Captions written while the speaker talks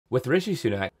With Rishi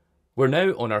Sunak, we're now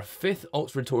on our 5th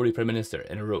Oxford Tory Prime Minister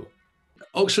in a row.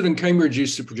 Oxford and Cambridge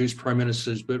used to produce Prime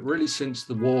Ministers, but really since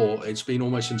the war, it's been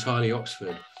almost entirely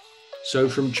Oxford. So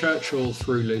from Churchill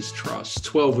through Liz Truss,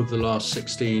 12 of the last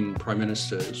 16 Prime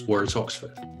Ministers were at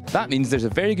Oxford. That means there's a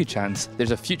very good chance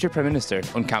there's a future Prime Minister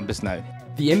on campus now.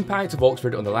 The impact of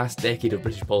Oxford on the last decade of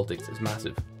British politics is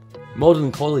massive.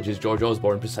 Magdalen College's George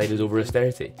Osborne presided over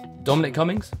austerity. Dominic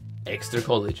Cummings? Exeter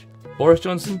College. Boris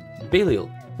Johnson?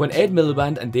 Balliol. When Ed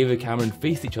Miliband and David Cameron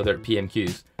faced each other at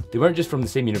PMQs, they weren't just from the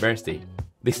same university,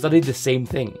 they studied the same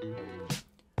thing.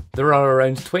 There are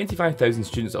around 25,000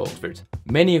 students at Oxford,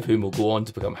 many of whom will go on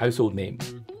to become household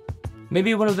names.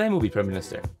 Maybe one of them will be Prime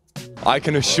Minister. I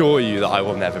can assure you that I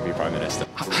will never be Prime Minister.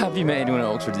 Have you met anyone at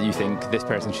Oxford that you think this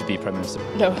person should be Prime Minister?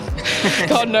 No.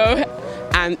 God, no.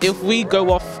 And if we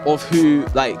go off of who,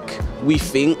 we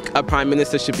think a Prime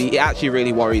Minister should be, it actually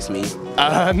really worries me.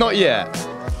 Not yet.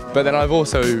 But then I've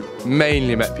also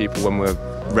mainly met people when we're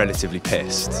relatively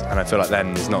pissed, and I feel like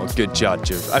then is not a good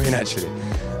judge of, actually,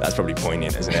 that's probably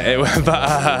poignant, isn't it?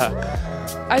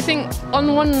 I think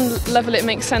on one level it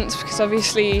makes sense because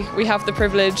obviously we have the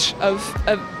privilege of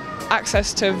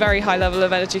access to a very high level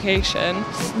of education,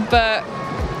 but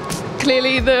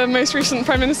clearly the most recent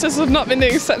Prime Ministers have not been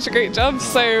doing such a great job,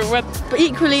 But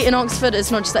equally in Oxford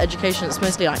it's not just the education, it's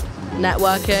mostly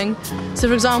networking. So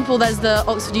for example there's the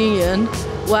Oxford Union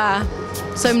where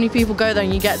so many people go there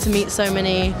and you get to meet so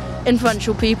many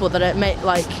influential people that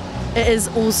it is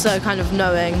also kind of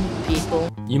knowing people.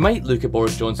 You might look at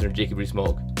Boris Johnson or Jacob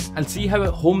Rees-Mogg and see how at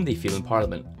home they feel in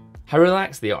Parliament, how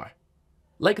relaxed they are,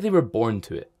 like they were born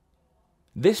to it.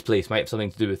 This place might have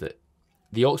something to do with it,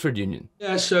 the Oxford Union.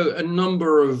 Yeah, so a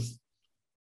number of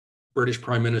British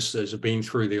Prime Ministers have been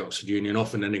through the Oxford Union,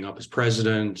 often ending up as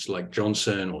presidents like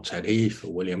Johnson or Ted Heath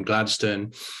or William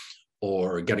Gladstone,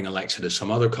 or getting elected as some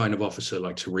other kind of officer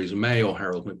like Theresa May or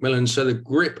Harold Macmillan. So the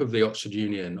grip of the Oxford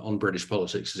Union on British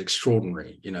politics is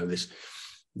extraordinary. This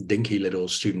dinky little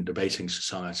student debating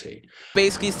society.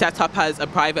 Basically set up as a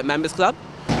private members club.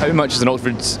 How much is an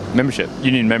Oxford membership,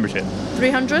 union membership?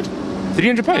 300?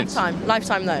 £300?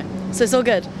 Lifetime though, so it's all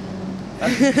good.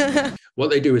 What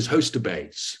they do is host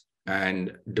debates,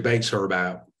 and debates are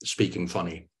about speaking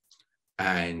funny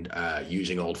and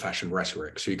using old-fashioned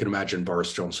rhetoric. So you can imagine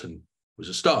Boris Johnson was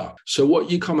a star. So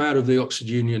what you come out of the Oxford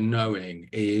Union knowing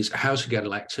is how to get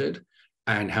elected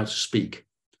and how to speak,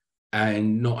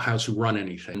 and not how to run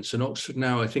anything. So Oxford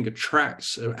now, I think,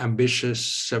 attracts ambitious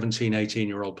 17,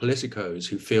 18-year-old politicos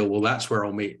who feel, well, that's where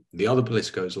I'll meet the other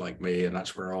politicos like me, and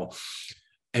that's where I'll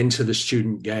enter the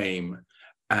student game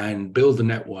and build the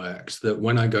networks that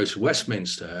when I go to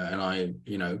Westminster and I,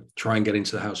 try and get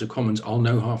into the House of Commons, I'll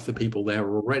know half the people there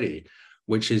already,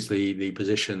 which is the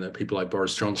position that people like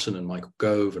Boris Johnson and Michael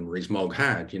Gove and Rees-Mogg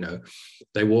had.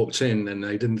 They walked in and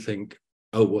they didn't think,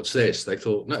 oh, what's this? They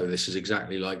thought, no, this is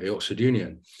exactly like the Oxford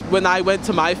Union. When I went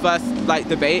to my first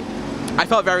debate, I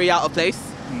felt very out of place,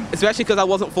 especially because I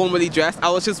wasn't formally dressed. I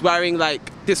was just wearing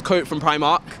this coat from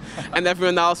Primark, and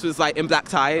everyone else was in black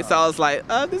tie. So I was like,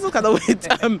 this is kind of weird.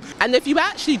 And if you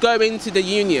actually go into the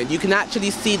union, you can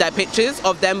actually see their pictures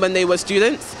of them when they were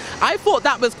students. I thought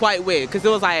that was quite weird because it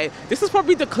was this is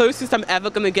probably the closest I'm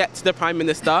ever going to get to the Prime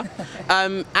Minister.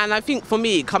 And I think for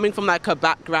me, coming from a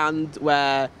background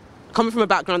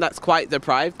that's quite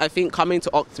deprived, I think coming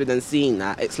to Oxford and seeing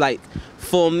that, it's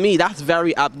for me, that's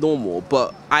very abnormal.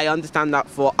 But I understand that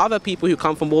for other people who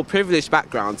come from more privileged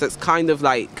backgrounds, it's kind of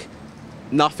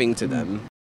nothing to them.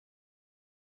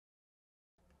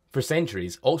 For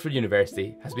centuries, Oxford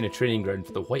University has been a training ground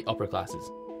for the white upper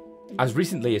classes. As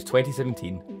recently as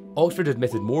 2017, Oxford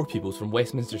admitted more pupils from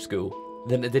Westminster School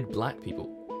than it did black people.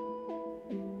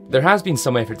 There has been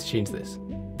some effort to change this.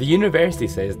 The university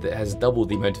says that it has doubled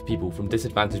the amount of people from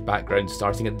disadvantaged backgrounds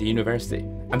starting at the university,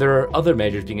 and there are other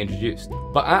measures being introduced.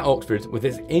 But at Oxford, with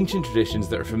its ancient traditions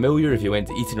that are familiar if you went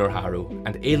to Eton or Harrow,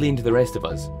 and alien to the rest of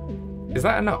us, is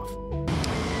that enough?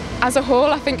 As a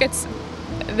whole, I think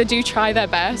they do try their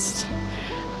best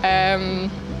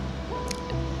to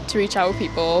reach out to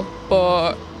people,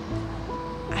 but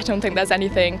I don't think there's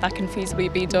anything that can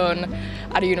feasibly be done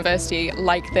at a university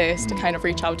like this to kind of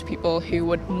reach out to people who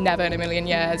would never in a million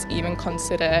years even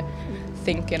consider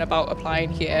thinking about applying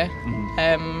here.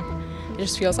 It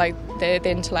just feels like the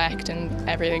intellect and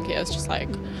everything here is just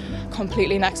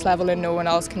completely next level and no one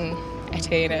else can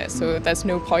attain it, so there's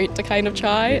no point to kind of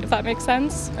try, if that makes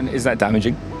sense. And is that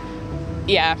damaging?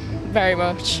 Yeah, very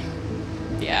much.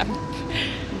 Yeah.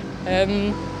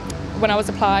 When I was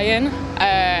applying,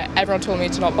 everyone told me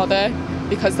to not bother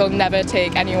because they'll never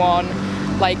take anyone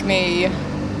like me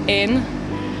in.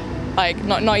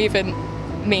 Not even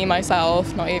me,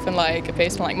 myself, not even like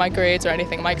based on like my grades or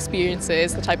anything, my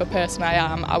experiences, the type of person I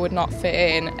am, I would not fit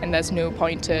in, and there's no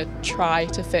point to try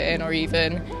to fit in or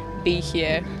even be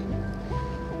here.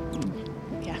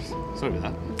 Yeah. Sorry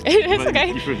about that. It's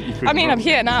okay. I mean, I'm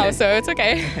here now, so it's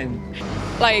okay.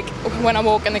 Like when I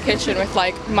walk in the kitchen with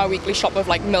like my weekly shop of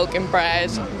like milk and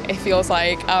bread, it feels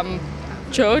like I'm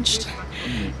judged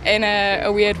in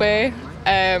a weird way.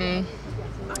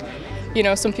 You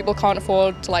know, some people can't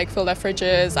afford to like fill their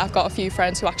fridges. I've got a few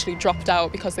friends who actually dropped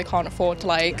out because they can't afford to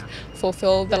like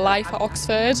fulfill the life at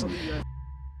Oxford.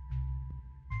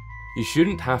 You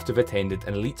shouldn't have to have attended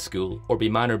an elite school or be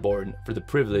manor-born for the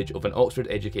privilege of an Oxford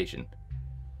education.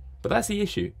 But that's the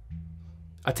issue.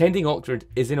 Attending Oxford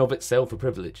is in of itself a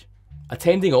privilege.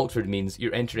 Attending Oxford means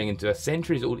you're entering into a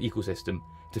centuries-old ecosystem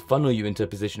to funnel you into a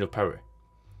position of power.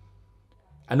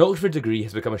 An Oxford degree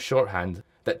has become a shorthand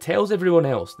that tells everyone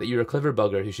else that you're a clever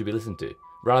bugger who should be listened to,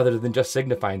 rather than just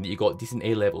signifying that you got decent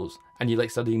A levels and you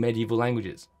like studying medieval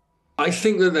languages. I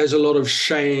think that there's a lot of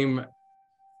shame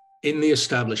in the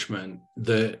establishment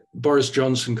that Boris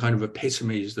Johnson kind of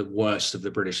epitomes the worst of the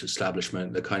British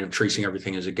establishment, the kind of treating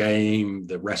everything as a game,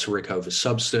 the rhetoric over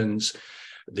substance,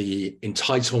 the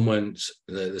entitlement,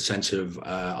 the sense of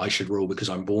I should rule because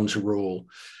I'm born to rule,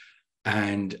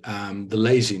 and the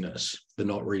laziness, the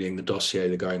not reading the dossier,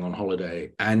 the going on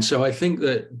holiday. And so I think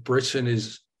that Britain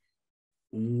is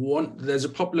there's a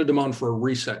popular demand for a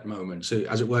reset moment, to,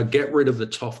 as it were, get rid of the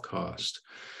tough cast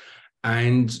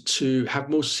and to have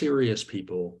more serious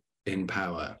people in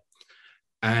power.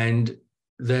 And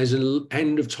there's an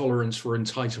end of tolerance for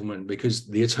entitlement because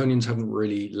the Etonians haven't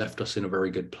really left us in a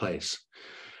very good place.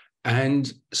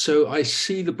 And so I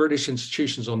see the British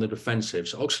institutions on the defensive.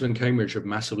 So Oxford and Cambridge have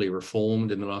massively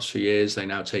reformed in the last few years. They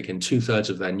now take in 2/3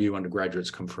 of their new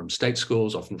undergraduates come from state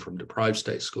schools, often from deprived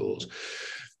state schools.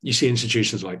 You see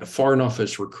institutions like the Foreign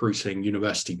Office recruiting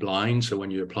university blind. So when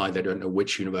you apply, they don't know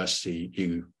which university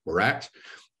you were at.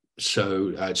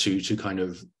 So to kind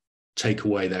of take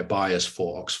away their bias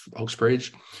for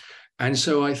Oxbridge. And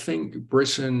so I think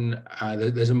Britain,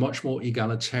 there's a much more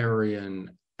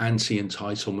egalitarian,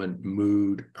 anti-entitlement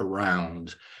mood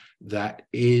around that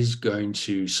is going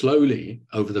to slowly,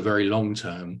 over the very long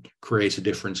term, create a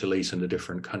different elite and a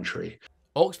different country.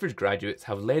 Oxford graduates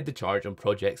have led the charge on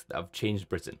projects that have changed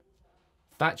Britain.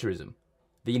 Thatcherism,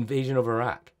 the invasion of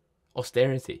Iraq,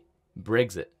 austerity,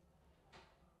 Brexit.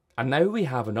 And now we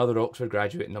have another Oxford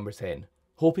graduate at number 10,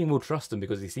 hoping we'll trust him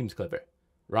because he seems clever,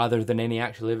 rather than any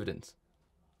actual evidence.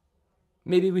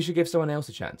 Maybe we should give someone else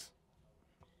a chance.